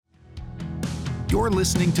You're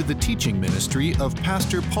listening to the teaching ministry of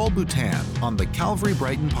Pastor Paul Boutan on the Calvary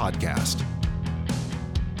Brighton podcast.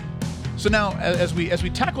 So now, as we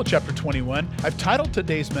tackle chapter 21, I've titled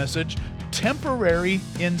today's message, Temporary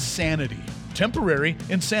Insanity. Temporary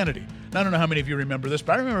Insanity. Now, I don't know how many of you remember this,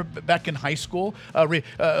 but I remember back in high school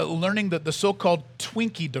learning the so-called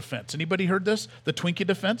Twinkie defense. Anybody heard this? The Twinkie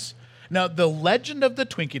defense? Now, the legend of the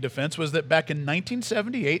Twinkie defense was that back in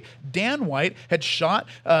 1978, Dan White had shot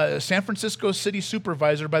San Francisco city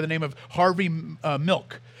supervisor by the name of Harvey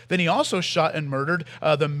Milk. Then he also shot and murdered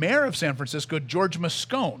the mayor of San Francisco, George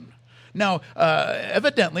Moscone. Now,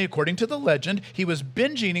 evidently, according to the legend, he was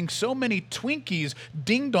binge eating so many Twinkies,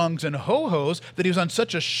 ding-dongs, and ho-hos that he was on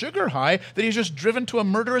such a sugar high that he was just driven to a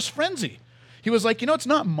murderous frenzy. He was like, it's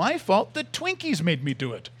not my fault. The Twinkies made me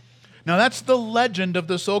do it. Now, that's the legend of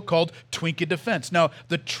the so-called Twinkie defense. Now,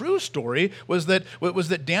 the true story was that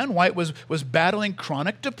Dan White was battling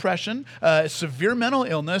chronic depression, severe mental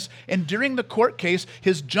illness, and during the court case,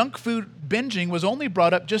 his junk food binging was only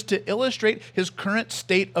brought up just to illustrate his current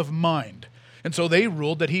state of mind. And so they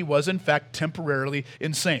ruled that he was, in fact, temporarily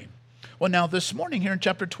insane. Well, now this morning here in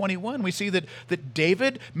chapter 21, we see that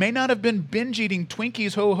David may not have been binge-eating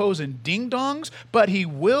Twinkies, ho-hos, and ding-dongs, but he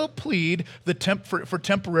will plead for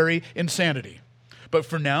temporary insanity. But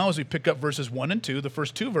for now, as we pick up verses 1 and 2, the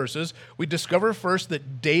first two verses, we discover first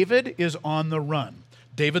that David is on the run.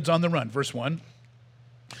 David's on the run. Verse 1.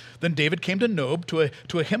 Then David came to Nob, to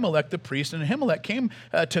Ahimelech the priest, and Ahimelech came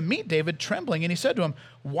to meet David trembling, and he said to him,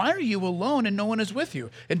 "Why are you alone and no one is with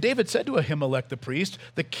you?" And David said to Ahimelech the priest,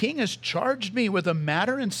 "The king has charged me with a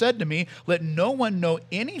matter and said to me, 'Let no one know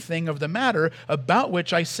anything of the matter about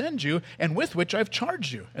which I send you and with which I've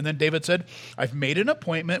charged you.'" And then David said, "I've made an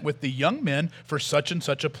appointment with the young men for such and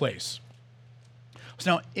such a place."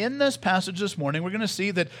 So now, in this passage this morning, we're going to see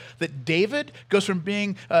that David goes from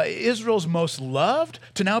being Israel's most loved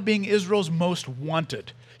to now being Israel's most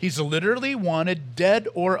wanted. He's literally wanted dead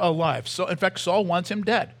or alive. So, in fact, Saul wants him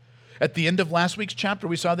dead. At the end of last week's chapter,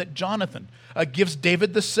 we saw that Jonathan gives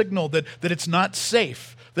David the signal that it's not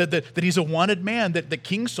safe, that he's a wanted man, that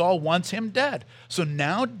King Saul wants him dead. So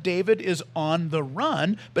now David is on the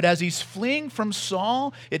run, but as he's fleeing from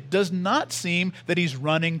Saul, it does not seem that he's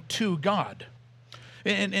running to God.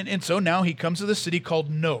 And so now he comes to the city called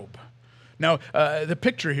Nob. Now, the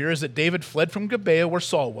picture here is that David fled from Gibeah, where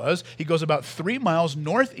Saul was. He goes about 3 miles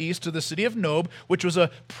northeast to the city of Nob, which was a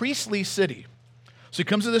priestly city. So he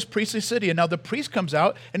comes to this priestly city, and now the priest comes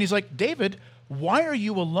out, and he's like, "David, why are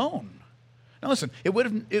you alone?" Now listen, it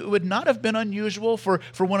would not have been unusual for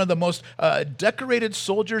one of the most decorated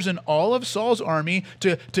soldiers in all of Saul's army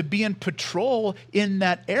to be in patrol in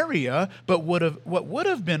that area, but what would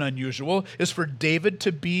have been unusual is for David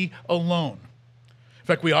to be alone. In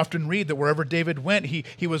fact, we often read that wherever David went,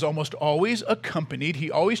 he was almost always accompanied,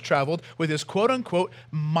 he always traveled with his quote-unquote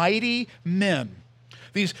mighty men.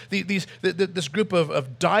 This group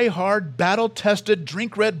of die-hard, battle-tested,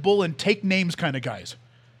 drink Red Bull and take names kind of guys.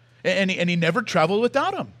 And he never traveled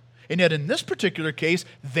without them. And yet in this particular case,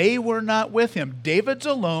 they were not with him. David's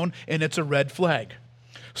alone, and it's a red flag.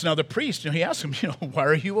 So now the priest, he asks him, "Why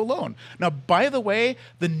are you alone?" Now, by the way,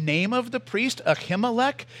 the name of the priest,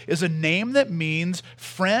 Ahimelech, is a name that means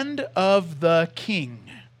friend of the king.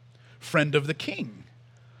 Friend of the king.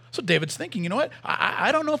 So David's thinking, what?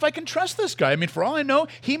 I don't know if I can trust this guy. For all I know,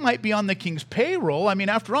 he might be on the king's payroll.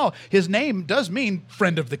 After all, his name does mean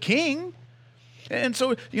friend of the king. And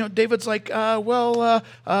so, David's like, I'm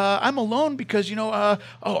alone because,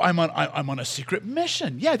 I'm on a secret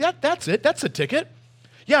mission. Yeah, that's it. That's a ticket.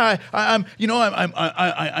 Yeah,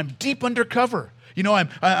 I'm deep undercover.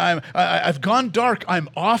 I've gone dark. I'm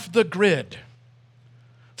off the grid.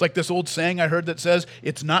 It's like this old saying I heard that says,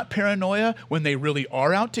 it's not paranoia when they really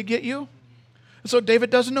are out to get you. So David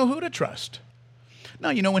doesn't know who to trust.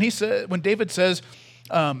 Now, when David says,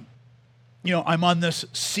 I'm on this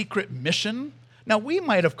secret mission. Now, we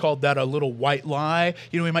might have called that a little white lie.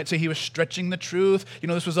 We might say he was stretching the truth.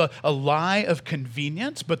 This was a lie of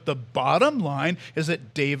convenience, but the bottom line is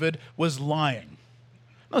that David was lying.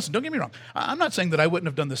 Listen, don't get me wrong. I'm not saying that I wouldn't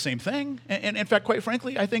have done the same thing. And in fact, quite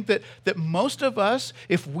frankly, I think that most of us,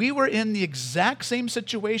 if we were in the exact same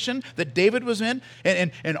situation that David was in,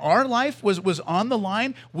 and our life was on the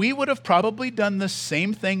line, we would have probably done the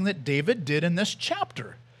same thing that David did in this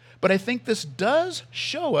chapter. But I think this does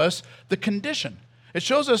show us the condition. It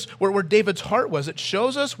shows us where David's heart was. It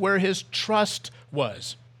shows us where his trust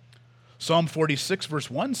was. Psalm 46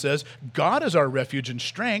 verse 1 says, "God is our refuge and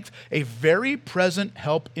strength, a very present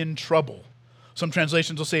help in trouble." Some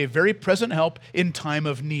translations will say a very present help in time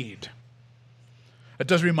of need. It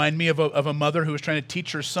does remind me of a mother who was trying to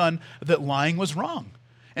teach her son that lying was wrong.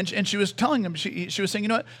 And she was telling him, she was saying, you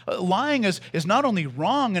know what, lying is not only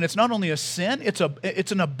wrong and it's not only a sin,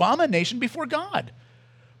 it's an abomination before God.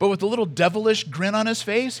 But with a little devilish grin on his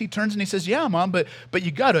face, he turns and he says, yeah, Mom, but you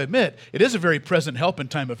got to admit, it is a very present help in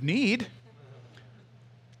time of need.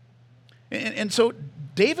 And so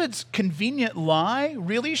David's convenient lie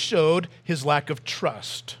really showed his lack of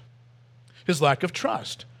trust. His lack of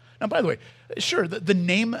trust. Now, by the way, sure, the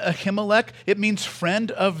name Ahimelech, it means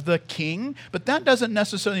friend of the king, but that doesn't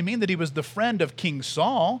necessarily mean that he was the friend of King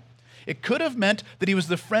Saul. It could have meant that he was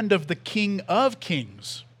the friend of the King of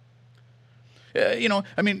Kings.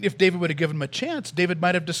 If David would have given him a chance, David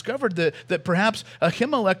might have discovered that perhaps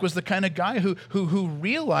Ahimelech was the kind of guy who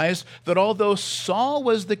realized that although Saul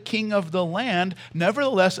was the king of the land,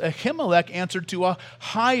 nevertheless Ahimelech answered to a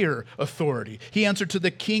higher authority. He answered to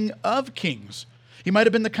the King of Kings. He might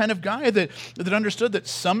have been the kind of guy that understood that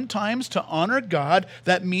sometimes to honor God,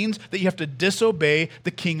 that means that you have to disobey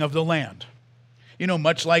the king of the land.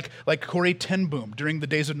 Much like Corrie ten Boom during the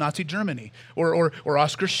days of Nazi Germany, or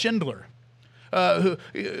Oskar Schindler.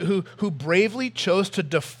 Who bravely chose to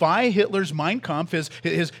defy Hitler's Mein Kampf,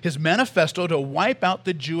 his manifesto to wipe out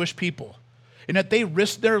the Jewish people. And that they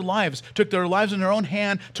risked their lives, took their lives in their own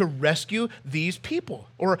hand to rescue these people.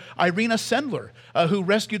 Or Irina Sendler, who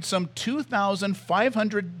rescued some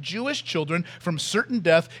 2,500 Jewish children from certain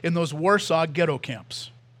death in those Warsaw ghetto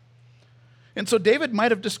camps. And so David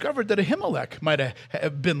might have discovered that Ahimelech might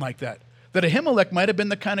have been like that. That Ahimelech might have been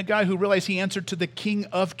the kind of guy who realized he answered to the King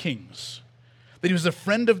of Kings. That he was a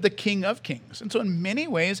friend of the King of Kings. And so in many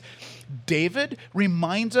ways, David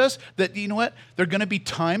reminds us that, you know what, there are going to be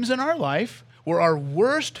times in our life where our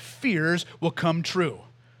worst fears will come true.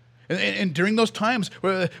 And during those times,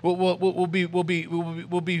 we'll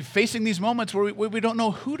be facing these moments where we don't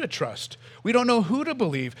know who to trust. We don't know who to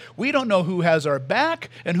believe. We don't know who has our back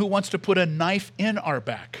and who wants to put a knife in our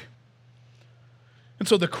back. And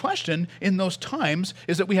so the question in those times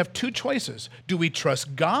is that we have two choices. Do we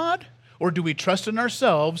trust God? Or do we trust in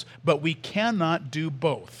ourselves, but we cannot do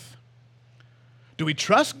both? Do we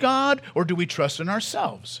trust God, or do we trust in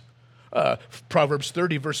ourselves? Proverbs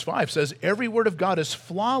 30, verse 5 says, every word of God is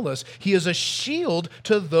flawless. He is a shield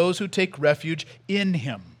to those who take refuge in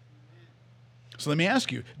him. So let me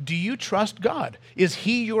ask you, do you trust God? Is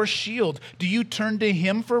he your shield? Do you turn to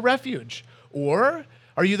him for refuge? Or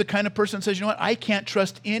are you the kind of person that says, you know what, I can't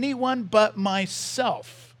trust anyone but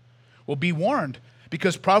myself? Well, be warned.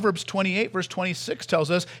 Because Proverbs 28, verse 26 tells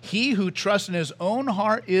us, he who trusts in his own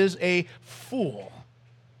heart is a fool.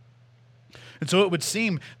 And so it would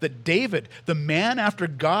seem that David, the man after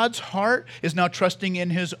God's heart, is now trusting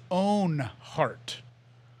in his own heart.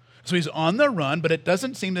 So he's on the run, but it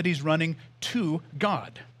doesn't seem that he's running to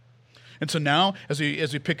God. And so now, as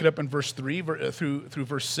we pick it up in verse 3 through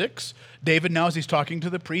verse 6, David now, as he's talking to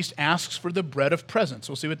the priest, asks for the bread of presence.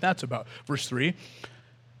 We'll see what that's about. Verse 3.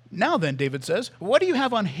 Now then, David says, what do you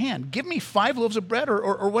have on hand? Give me 5 loaves of bread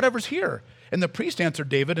or whatever's here. And the priest answered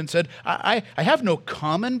David and said, I have no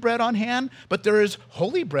common bread on hand, but there is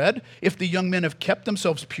holy bread if the young men have kept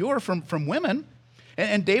themselves pure from women.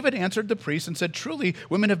 And David answered the priest and said, truly,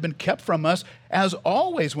 women have been kept from us as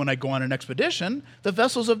always when I go on an expedition. The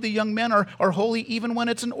vessels of the young men are holy even when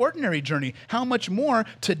it's an ordinary journey. How much more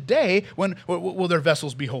today when will their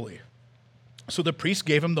vessels be holy? So the priest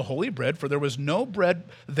gave him the holy bread, for there was no bread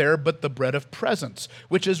there but the bread of presence,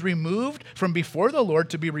 which is removed from before the Lord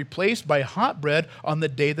to be replaced by hot bread on the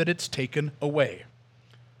day that it's taken away.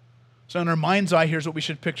 So in our mind's eye, here's what we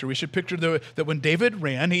should picture. We should picture that when David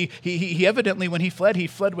ran, he evidently, when he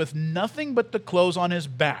fled with nothing but the clothes on his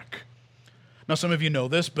back. Now, some of you know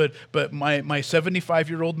this, but my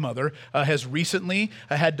 75-year-old mother has recently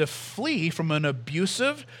had to flee from an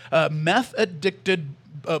abusive, meth-addicted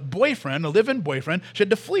boyfriend, a live-in boyfriend. She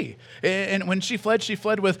had to flee. And when she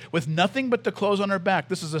fled with nothing but the clothes on her back.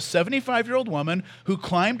 This is a 75-year-old woman who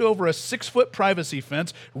climbed over a 6-foot privacy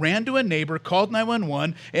fence, ran to a neighbor, called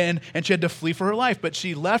 911, and she had to flee for her life. But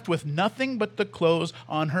she left with nothing but the clothes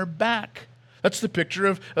on her back. That's the picture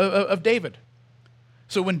of David.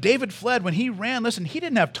 So when David fled, when he ran, listen, he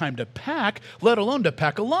didn't have time to pack, let alone to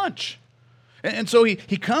pack a lunch. And so he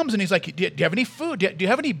comes and he's like, do you have any food? Do you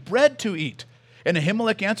have any bread to eat? And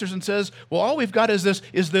Ahimelech answers and says, well, all we've got is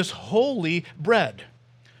this holy bread.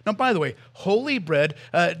 Now, by the way, holy bread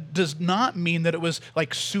does not mean that it was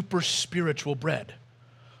like super spiritual bread.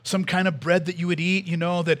 Some kind of bread that you would eat,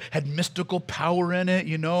 that had mystical power in it,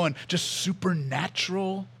 and just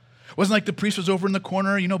supernatural. It wasn't like the priest was over in the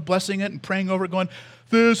corner, blessing it and praying over it, going,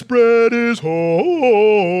 this bread is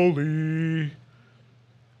holy.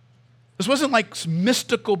 This wasn't like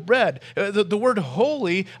mystical bread. The word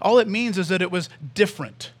holy, all it means is that it was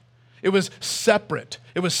different. It was separate.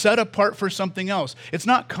 It was set apart for something else. It's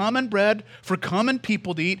not common bread for common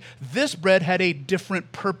people to eat. This bread had a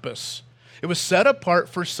different purpose. It was set apart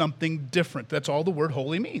for something different. That's all the word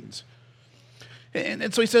holy means.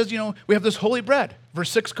 And so he says, we have this holy bread.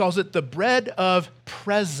 Verse 6 calls it the bread of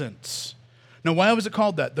presence. Now, why was it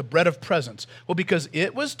called that? The bread of presence. Well, because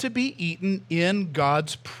it was to be eaten in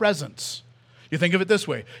God's presence. You think of it this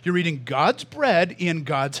way. You're eating God's bread in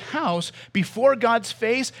God's house before God's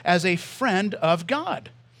face as a friend of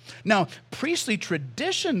God. Now, priestly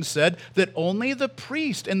tradition said that only the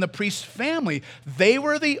priest and the priest's family, they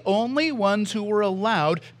were the only ones who were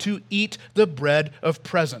allowed to eat the bread of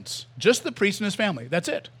presence. Just the priest and his family. That's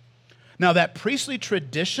it. Now, that priestly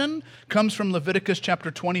tradition comes from Leviticus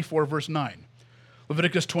chapter 24, verse 9.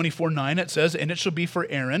 Leviticus 24:9, it says, "And it shall be for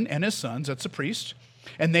Aaron and his sons," that's the priest,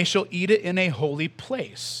 "and they shall eat it in a holy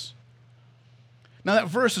place." Now that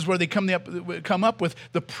verse is where they come up with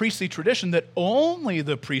the priestly tradition that only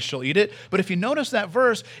the priest shall eat it. But if you notice that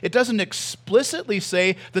verse, it doesn't explicitly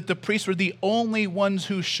say that the priests were the only ones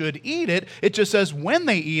who should eat it. It just says when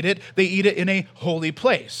they eat it in a holy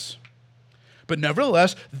place. But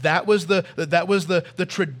nevertheless, that was the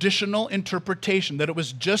traditional interpretation, that it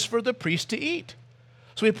was just for the priest to eat.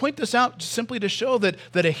 So we point this out simply to show that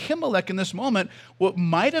Ahimelech in this moment, what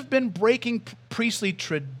might have been breaking priestly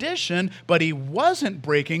tradition, but he wasn't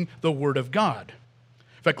breaking the word of God.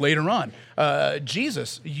 In fact, later on,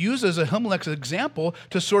 Jesus uses Ahimelech's example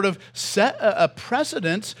to sort of set a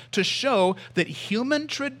precedence to show that human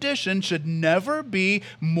tradition should never be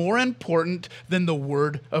more important than the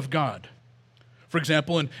word of God. For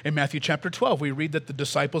example, in Matthew chapter 12, we read that the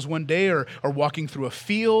disciples one day are walking through a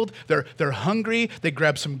field. They're hungry. They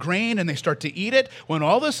grab some grain and they start to eat it. When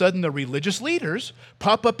all of a sudden the religious leaders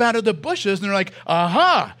pop up out of the bushes and they're like,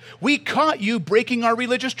 "Aha, we caught you breaking our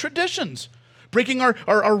religious traditions, breaking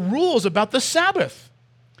our rules about the Sabbath."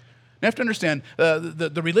 You have to understand,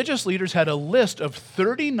 the religious leaders had a list of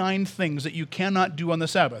 39 things that you cannot do on the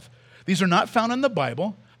Sabbath. These are not found in the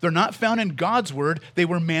Bible. They're not found in God's word. They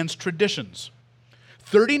were man's traditions.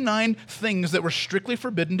 39 things that were strictly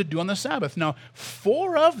forbidden to do on the Sabbath. Now,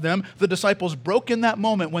 4 of them, the disciples broke in that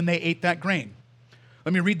moment when they ate that grain.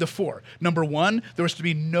 Let me read the 4. Number 1, there was to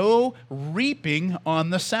be no reaping on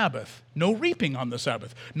the Sabbath. No reaping on the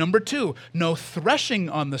Sabbath. Number 2, no threshing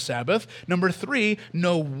on the Sabbath. Number 3,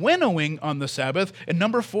 no winnowing on the Sabbath. And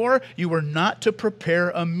number 4, you were not to prepare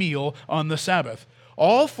a meal on the Sabbath.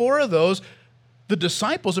 All 4 of those, the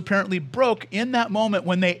disciples apparently broke in that moment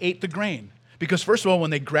when they ate the grain. Because first of all,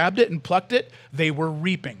 when they grabbed it and plucked it, they were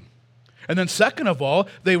reaping. And then second of all,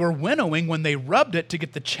 they were winnowing when they rubbed it to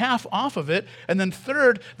get the chaff off of it. And then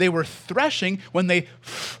third, they were threshing when they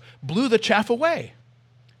blew the chaff away.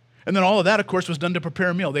 And then all of that, of course, was done to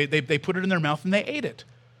prepare a meal. They put it in their mouth and they ate it.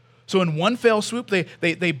 So in one fell swoop,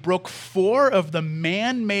 they broke 4 of the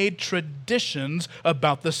man-made traditions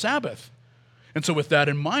about the Sabbath. And so with that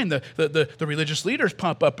in mind, the religious leaders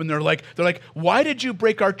pop up and they're like, "Why did you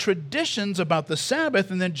break our traditions about the Sabbath?"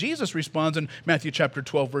 And then Jesus responds in Matthew chapter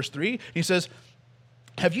 12, verse 3. He says,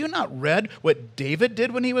 "Have you not read what David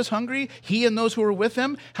did when he was hungry, he and those who were with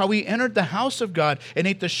him? How he entered the house of God and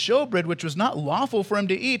ate the showbread, which was not lawful for him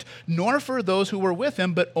to eat, nor for those who were with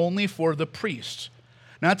him, but only for the priests."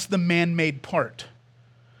 Now, that's the man-made part.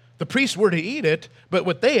 The priests were to eat it, but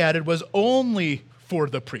what they added was only for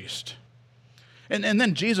the priest. And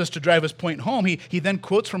then Jesus, to drive his point home, he then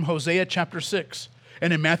quotes from Hosea chapter 6.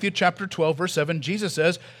 And in Matthew chapter 12, verse 7, Jesus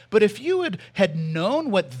says, "But if you had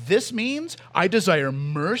known what this means, I desire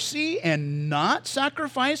mercy and not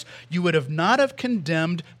sacrifice, you would have not have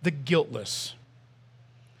condemned the guiltless."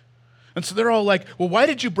 And so they're all like, "Well, why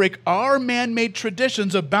did you break our man-made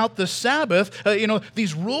traditions about the Sabbath,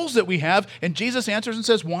 these rules that we have?" And Jesus answers and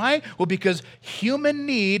says, why? Well, because human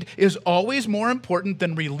need is always more important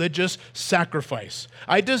than religious sacrifice.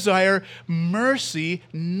 I desire mercy,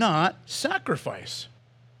 not sacrifice.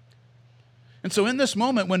 And so in this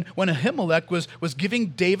moment, when Ahimelech was giving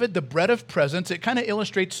David the bread of presence, it kind of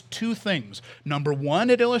illustrates 2 things. Number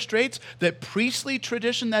 1, it illustrates that priestly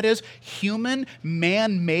tradition, that is, human,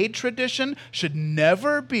 man-made tradition, should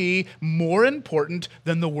never be more important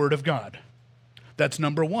than the Word of God. That's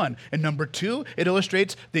number 1. And number 2, it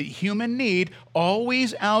illustrates that human need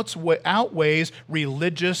always outweighs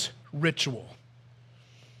religious ritual.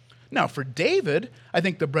 Now, for David, I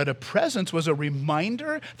think the bread of presence was a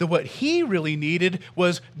reminder that what he really needed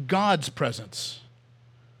was God's presence.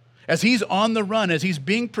 As he's on the run, as he's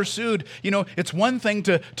being pursued, it's one thing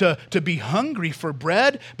to be hungry for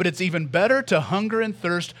bread, but it's even better to hunger and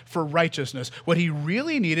thirst for righteousness. What he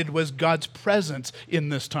really needed was God's presence in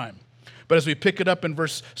this time. But as we pick it up in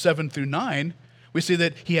verse 7 through 9, we see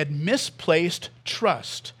that he had misplaced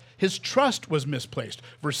trust. His trust was misplaced.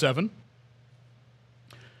 Verse 7.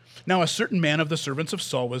 Now a certain man of the servants of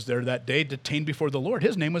Saul was there that day, detained before the Lord.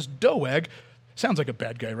 His name was Doeg. Sounds like a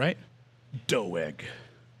bad guy, right? Doeg,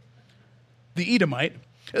 the Edomite,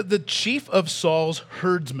 the chief of Saul's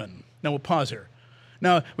herdsmen. Now we'll pause here.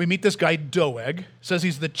 Now we meet this guy Doeg, says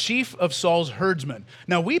he's the chief of Saul's herdsmen.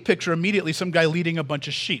 Now we picture immediately some guy leading a bunch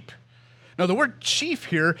of sheep. Now the word chief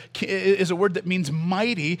here is a word that means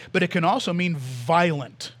mighty, but it can also mean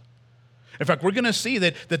violent. In fact, we're going to see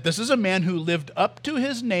that this is a man who lived up to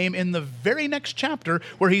his name in the very next chapter,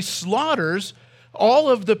 where he slaughters all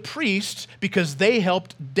of the priests because they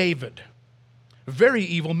helped David. A very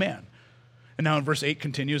evil man. And now in verse 8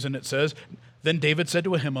 continues, and it says, Then David said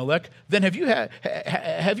to Ahimelech, Then have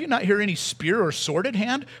you not here any spear or sword at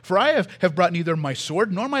hand? For I have brought neither my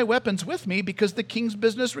sword nor my weapons with me, because the king's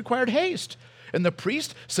business required haste. And the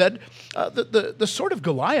priest said, the sword of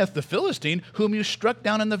Goliath, the Philistine, whom you struck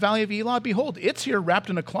down in the valley of Elah, behold, it's here wrapped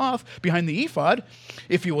in a cloth behind the ephod.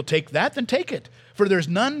 If you will take that, then take it, for there's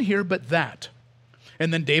none here but that.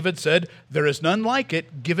 And then David said, There is none like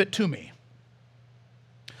it, give it to me.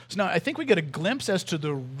 So now I think we get a glimpse as to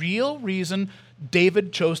the real reason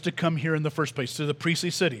David chose to come here in the first place, to the priestly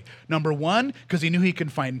city. Number one, because he knew he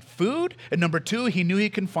could find food. And number two, he knew he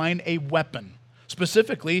could find a weapon.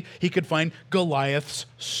 Specifically, he could find Goliath's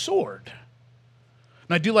sword.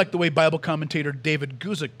 And I do like the way Bible commentator David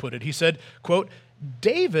Guzik put it. He said, quote,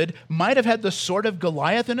 David might have had the sword of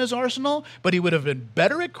Goliath in his arsenal, but he would have been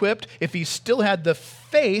better equipped if he still had the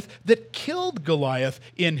faith that killed Goliath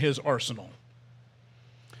in his arsenal.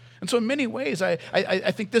 And so in many ways, I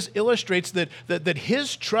think this illustrates that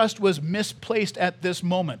his trust was misplaced at this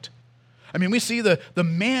moment. I mean, we see the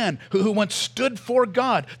man who once stood for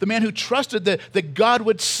God, the man who trusted that God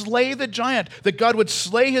would slay the giant, that God would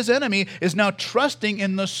slay his enemy, is now trusting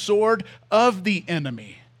in the sword of the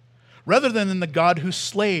enemy, rather than in the God who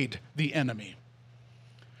slayed the enemy.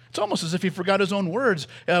 It's almost as if he forgot his own words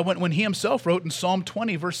when he himself wrote in Psalm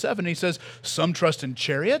 20, verse 7, he says, Some trust in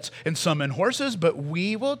chariots and some in horses, but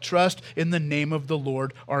we will trust in the name of the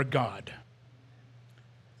Lord our God.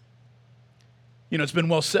 It's been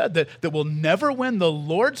well said that we'll never win the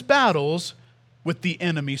Lord's battles with the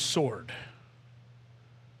enemy's sword.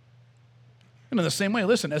 And in the same way,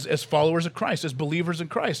 listen, as followers of Christ, as believers in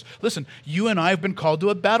Christ, listen, you and I have been called to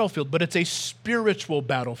a battlefield, but it's a spiritual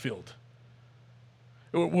battlefield.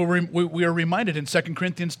 We are reminded in 2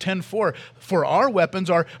 Corinthians 10:4, for our weapons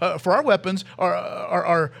of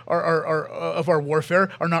our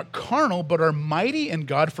warfare are not carnal, but are mighty in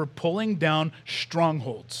God for pulling down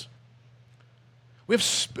strongholds.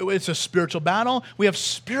 It's a spiritual battle. We have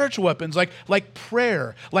spiritual weapons like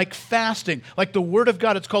prayer, like fasting, like the Word of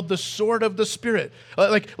God. It's called the sword of the Spirit,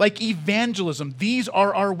 like evangelism. These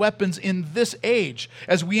are our weapons in this age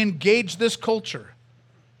as we engage this culture.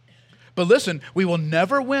 But listen, we will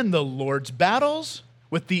never win the Lord's battles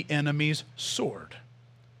with the enemy's sword.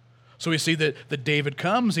 So we see that David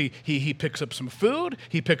comes, he picks up some food,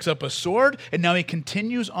 he picks up a sword, and now he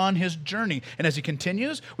continues on his journey. And as he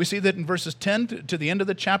continues, we see that in verses 10 to the end of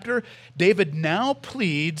the chapter, David now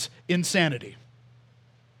pleads insanity.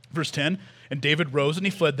 Verse 10, and David rose and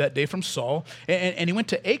he fled that day from Saul, and he went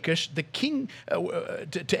to Achish, the king,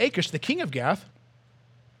 the king of Gath.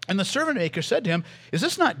 And the servant of Achish said to him, Is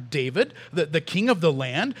this not David, the king of the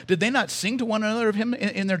land? Did they not sing to one another of him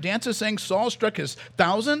in their dances, saying, Saul struck his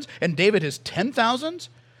thousands, and David his 10,000s?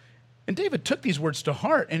 And David took these words to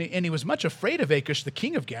heart, and he was much afraid of Achish, the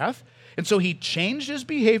king of Gath. And so he changed his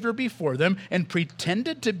behavior before them and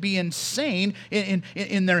pretended to be insane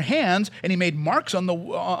in their hands, and he made marks on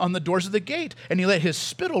the doors of the gate, and he let his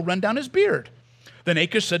spittle run down his beard. Then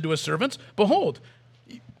Achish said to his servants, Behold,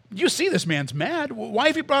 you see this man's mad. Why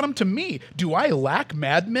have you brought him to me? Do I lack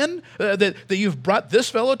madmen that you've brought this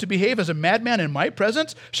fellow to behave as a madman in my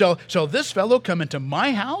presence? Shall this fellow come into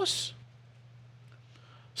my house?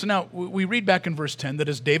 So now we read back in verse 10 that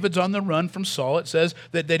as David's on the run from Saul, it says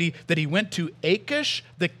that he went to Achish,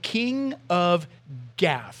 the king of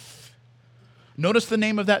Gath. Notice the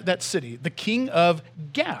name of that city, the king of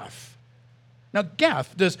Gath. Now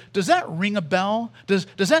Gath, does that ring a bell? Does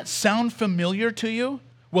that sound familiar to you?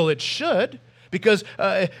 Well, it should, Because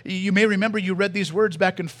you may remember you read these words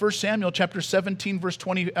back in 1 Samuel chapter 17, verse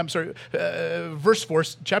 4,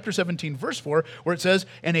 chapter 17, verse 4, where it says,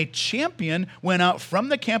 "And a champion went out from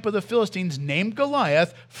the camp of the Philistines named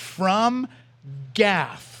Goliath from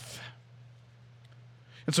Gath."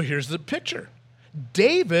 And so here's the picture.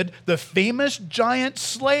 David, the famous giant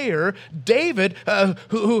slayer, David,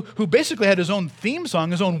 who basically had his own theme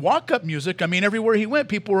song, his own walk-up music. I mean, everywhere he went,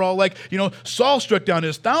 people were all like, Saul struck down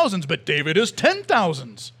his thousands, but David is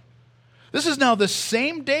 10,000s. This is now the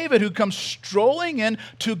same David who comes strolling in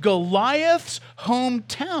to Goliath's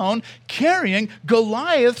hometown, carrying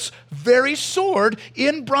Goliath's very sword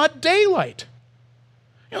in broad daylight.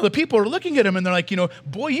 The people are looking at him and they're like,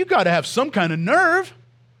 boy, you got to have some kind of nerve.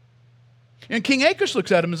 And King Achish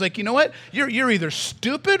looks at him and is like, you know what? You're either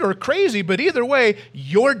stupid or crazy, but either way,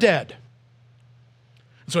 you're dead.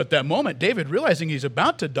 So at that moment, David, realizing he's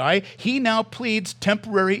about to die, he now pleads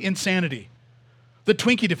temporary insanity. The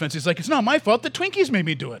Twinkie defense. He's like, it's not my fault. The Twinkies made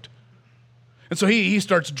me do it. And so he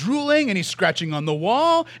starts drooling and he's scratching on the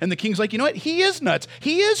wall. And the king's like, you know what? He is nuts.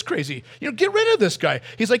 He is crazy. Get rid of this guy.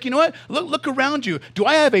 He's like, you know what? Look around you. Do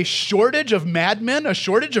I have a shortage of madmen, a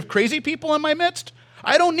shortage of crazy people in my midst?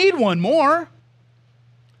 I don't need one more.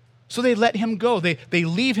 So they let him go. They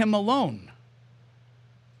leave him alone.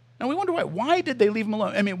 Now we wonder why. Why did they leave him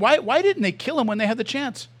alone? I mean, why didn't they kill him when they had the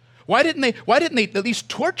chance? Why didn't they at least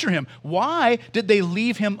torture him? Why did they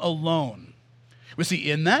leave him alone? We see,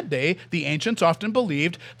 in that day, the ancients often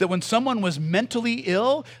believed that when someone was mentally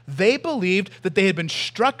ill, they believed that they had been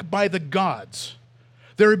struck by the gods.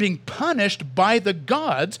 They were being punished by the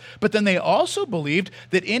gods, but then they also believed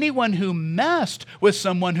that anyone who messed with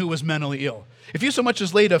someone who was mentally ill, if you so much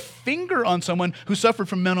as laid a finger on someone who suffered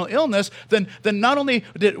from mental illness, then not only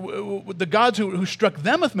did the gods who struck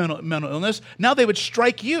them with mental illness, now they would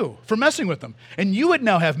strike you for messing with them, and you would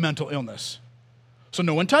now have mental illness. So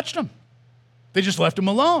no one touched him. They just left him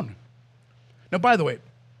alone. Now, by the way,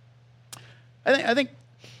 I think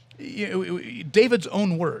David's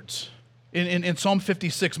own words in Psalm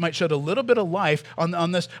 56 might shed a little bit of life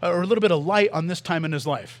on this, or a little bit of light on this time in his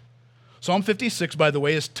life. Psalm 56, by the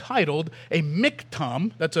way, is titled a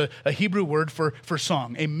miktam. That's a Hebrew word for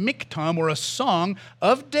song. A miktam, or a song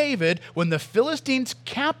of David when the Philistines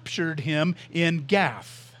captured him in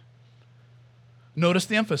Gath. Notice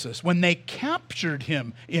the emphasis. When they captured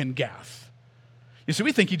him in Gath. You see,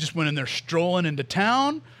 we think he just went in there strolling into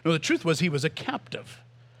town. No, the truth was he was a captive.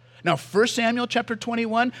 Now, 1 Samuel chapter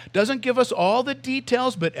 21 doesn't give us all the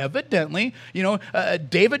details, but evidently,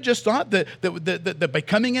 David just thought that by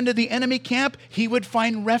coming into the enemy camp, he would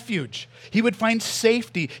find refuge. He would find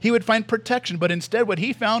safety. He would find protection. But instead, what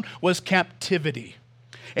he found was captivity.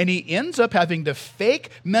 And he ends up having to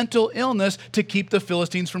fake mental illness to keep the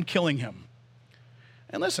Philistines from killing him.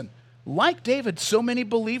 And listen, like David, so many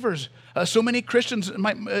believers, so many Christians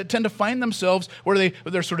might tend to find themselves where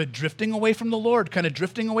they're sort of drifting away from the Lord, kind of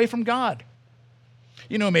drifting away from God.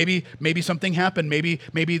 Maybe something happened.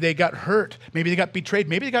 Maybe they got hurt. Maybe they got betrayed.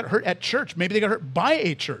 Maybe they got hurt at church. Maybe they got hurt by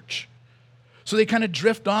a church. So they kind of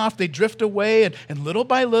drift off. They drift away, and little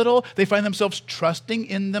by little, they find themselves trusting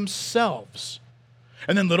in themselves.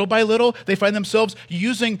 And then little by little, they find themselves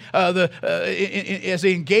using as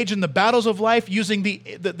they engage in the battles of life, using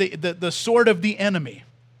the sword of the enemy.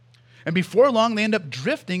 And before long, they end up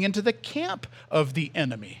drifting into the camp of the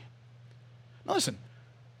enemy. Now listen,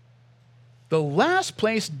 the last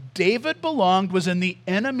place David belonged was in the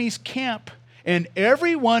enemy's camp, and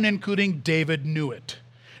everyone, including David, knew it.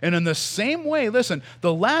 And in the same way, listen,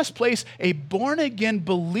 the last place a born-again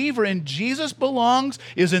believer in Jesus belongs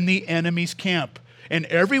is in the enemy's camp. And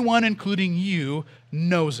everyone, including you,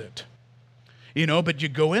 knows it. But you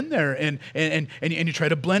go in there and you try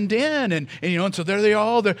to blend in, and so there they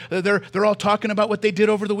all they're all talking about what they did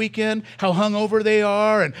over the weekend, how hungover they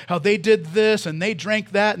are, and how they did this and they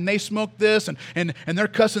drank that and they smoked this, and they're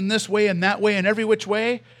cussing this way and that way and every which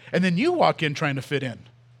way. And then you walk in trying to fit in. And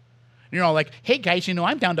you're all like, "Hey guys,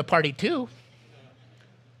 I'm down to party too."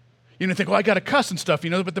 You think, well, I got to cuss and stuff,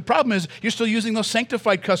 but the problem is you're still using those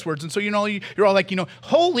sanctified cuss words. And so, you're all like,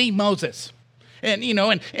 holy Moses,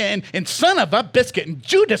 and son of a biscuit, and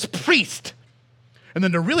Judas Priest. And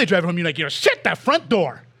then to really drive home, you're like, shut that front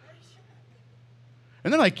door.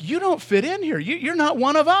 And they're like, you don't fit in here. You're not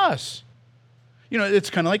one of us. It's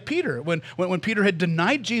kind of like Peter. When Peter had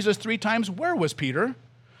denied Jesus 3 times, where was Peter?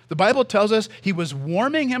 The Bible tells us he was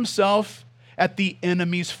warming himself at the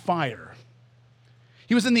enemy's fire.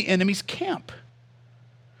 He was in the enemy's camp.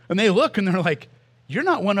 And they look and they're like, you're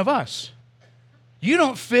not one of us. You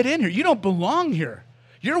don't fit in here. You don't belong here.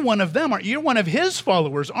 You're one of them, aren't you? You're one of his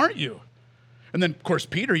followers, aren't you? And then, of course,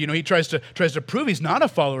 Peter, he tries to prove he's not a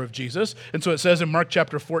follower of Jesus. And so it says in Mark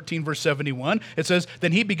chapter 14, verse 71, it says,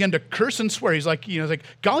 then he began to curse and swear. He's like,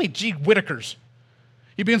 golly gee Whittakers.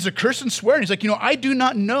 He begins to curse and swear. And he's like, I do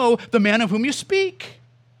not know the man of whom you speak.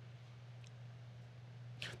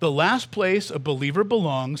 The last place a believer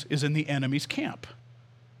belongs is in the enemy's camp.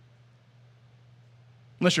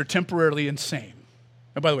 Unless you're temporarily insane.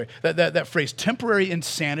 And by the way, that phrase, temporary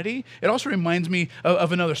insanity, it also reminds me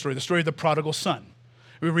of another story, the story of the prodigal son.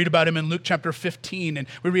 We read about him in Luke chapter 15, and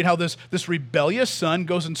we read how this rebellious son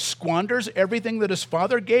goes and squanders everything that his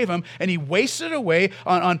father gave him, and he wastes it away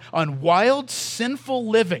on wild, sinful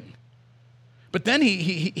living. But then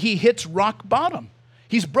he hits rock bottom.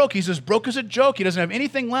 He's broke. He's as broke as a joke. He doesn't have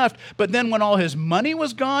anything left. But then when all his money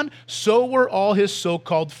was gone, so were all his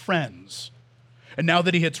so-called friends. And now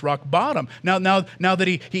that he hits rock bottom, now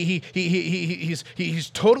that he's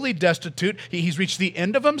totally destitute, he's reached the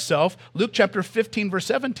end of himself, Luke chapter 15, verse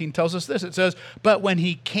 17 tells us this. It says, but when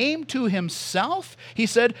he came to himself, he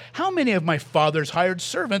said, how many of my father's hired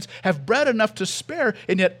servants have bread enough to spare,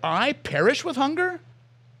 and yet I perish with hunger?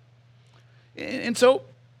 And so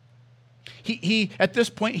he at this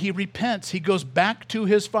point, he repents. He goes back to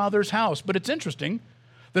his father's house. But it's interesting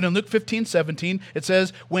that in Luke 15, 17, it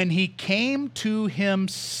says, when he came to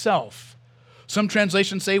himself. Some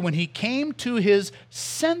translations say when he came to his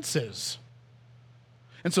senses.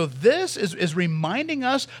 And so this is reminding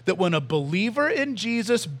us that when a believer in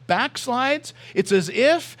Jesus backslides, it's as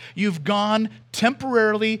if you've gone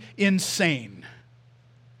temporarily insane.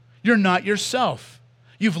 You're not yourself.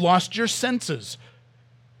 You've lost your senses.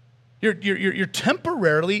 You're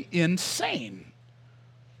temporarily insane.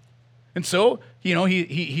 And so,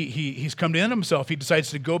 he's come to the end of himself. He decides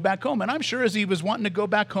to go back home. And I'm sure as he was wanting to go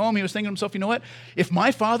back home, he was thinking to himself, you know what? If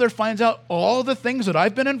my father finds out all the things that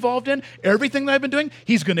I've been involved in, everything that I've been doing,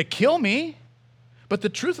 he's going to kill me. But the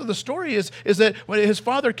truth of the story is that when his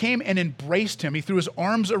father came and embraced him, he threw his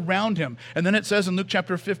arms around him. And then it says in Luke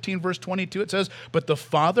chapter 15, verse 22, it says, but the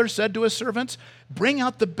father said to his servants, bring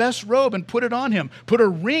out the best robe and put it on him. Put a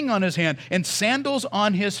ring on his hand and sandals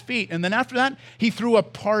on his feet. And then after that, he threw a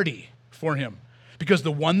party for him, because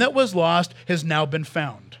the one that was lost has now been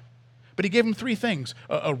found. But he gave him three things: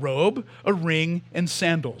 a robe, a ring, and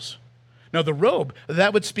sandals. Now the robe,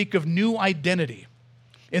 that would speak of new identity.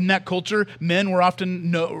 In that culture, men were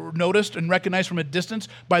often noticed and recognized from a distance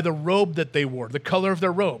by the robe that they wore, the color of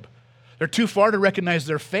their robe. They're too far to recognize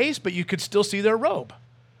their face, but you could still see their robe.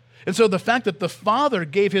 And so the fact that the father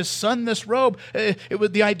gave his son this robe,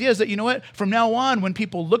 the idea is that, from now on, when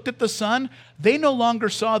people looked at the son, they no longer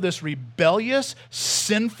saw this rebellious,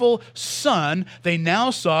 sinful son. They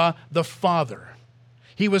now saw the father.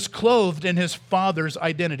 He was clothed in his father's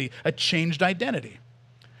identity, a changed identity.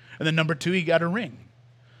 And then number two, he got a ring.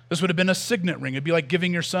 This would have been a signet ring. It'd be like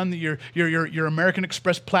giving your son your American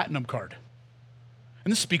Express Platinum card.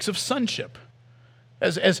 And this speaks of sonship.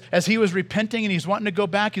 As he was repenting and he's wanting to go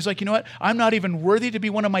back, he's like, you know what? I'm not even worthy to be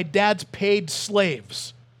one of my dad's paid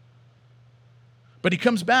slaves. But he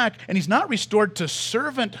comes back and he's not restored to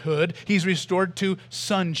servanthood. He's restored to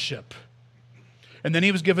sonship. And then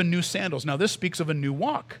he was given new sandals. Now this speaks of a new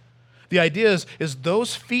walk. The idea is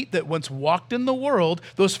those feet that once walked in the world,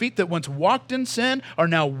 those feet that once walked in sin, are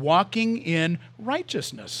now walking in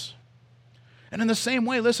righteousness. And in the same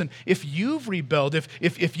way, listen, if you've rebelled,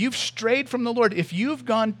 if you've strayed from the Lord, if you've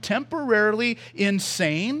gone temporarily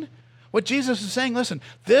insane, what Jesus is saying, listen,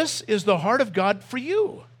 this is the heart of God for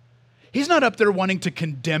you. He's not up there wanting to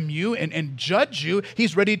condemn you and judge you.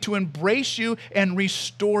 He's ready to embrace you and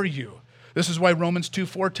restore you. This is why Romans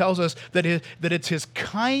 2:4 tells us that it's his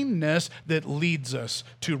kindness that leads us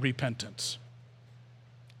to repentance.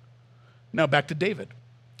 Now back to David.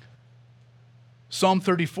 Psalm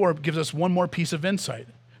 34 gives us one more piece of insight.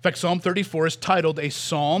 In fact, Psalm 34 is titled A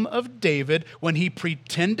Psalm of David when he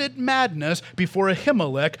pretended madness before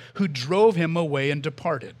Ahimelech, who drove him away and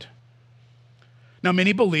departed. Now,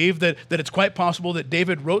 many believe that it's quite possible that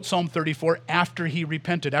David wrote Psalm 34 after he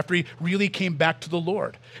repented, after he really came back to the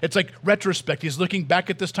Lord. It's like retrospect. He's looking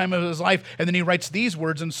back at this time of his life, and then he writes these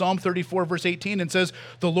words in Psalm 34, verse 18, and says,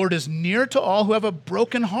 the Lord is near to all who have a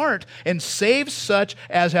broken heart and saves such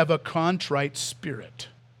as have a contrite spirit.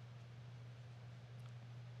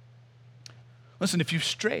 Listen, if you've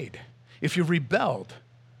strayed, if you've rebelled,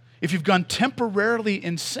 if you've gone temporarily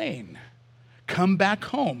insane, come back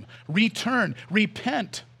home, return,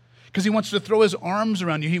 repent, because he wants to throw his arms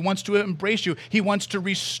around you. He wants to embrace you. He wants to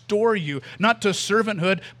restore you, not to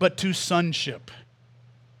servanthood, but to sonship.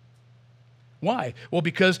 Why? Well,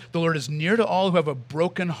 because the Lord is near to all who have a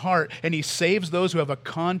broken heart, and he saves those who have a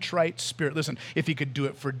contrite spirit. Listen, if he could do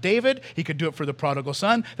it for David, he could do it for the prodigal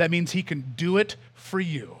son. That means he can do it for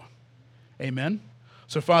you. Amen?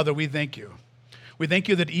 So, Father, we thank you. We thank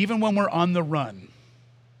you that even when we're on the run,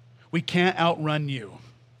 we can't outrun you.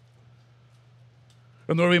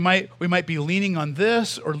 And Lord, we might be leaning on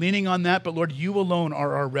this or leaning on that, but Lord, you alone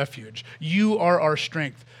are our refuge. You are our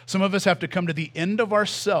strength. Some of us have to come to the end of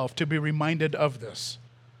ourself to be reminded of this.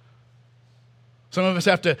 Some of us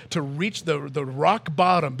have to reach the rock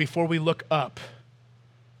bottom before we look up.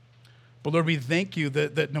 But Lord, we thank you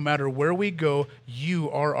that no matter where we go,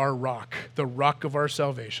 you are our rock, the rock of our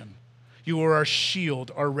salvation. You are our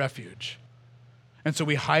shield, our refuge. And so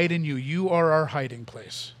we hide in you. You are our hiding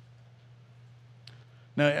place.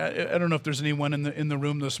 Now, I don't know if there's anyone in the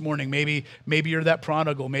room this morning. Maybe you're that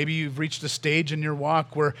prodigal. Maybe you've reached a stage in your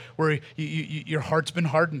walk where your heart's been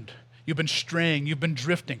hardened. You've been straying. You've been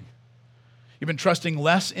drifting. You've been trusting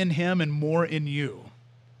less in him and more in you.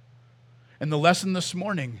 And the lesson this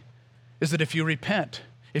morning is that if you repent,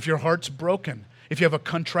 if your heart's broken, if you have a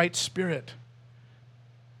contrite spirit,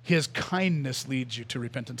 his kindness leads you to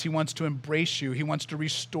repentance. He wants to embrace you. He wants to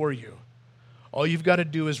restore you. All you've got to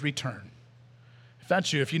do is return. If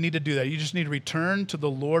that's you, if you need to do that, you just need to return to the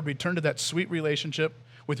Lord, return to that sweet relationship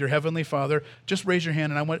with your Heavenly Father. Just raise your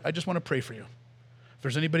hand, and I just want to pray for you. If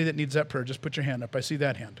there's anybody that needs that prayer, just put your hand up. I see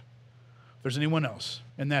that hand. If there's anyone else,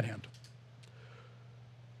 in that hand.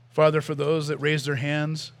 Father, for those that raise their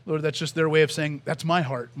hands, Lord, that's just their way of saying, that's my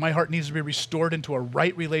heart. My heart needs to be restored into a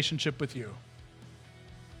right relationship with you.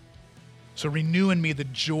 So renew in me the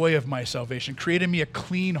joy of my salvation. Create in me a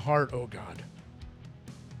clean heart, O God.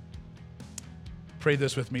 Pray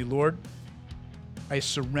this with me. Lord, I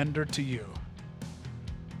surrender to you.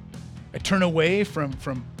 I turn away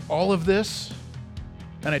from all of this,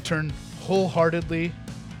 and I turn wholeheartedly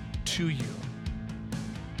to you.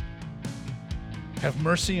 Have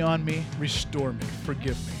mercy on me, restore me,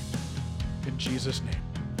 forgive me. In Jesus' name.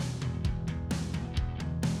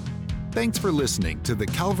 Thanks for listening to the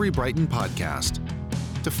Calvary Brighton podcast.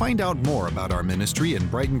 To find out more about our ministry in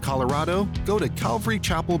Brighton, Colorado, go to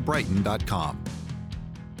calvarychapelbrighton.com.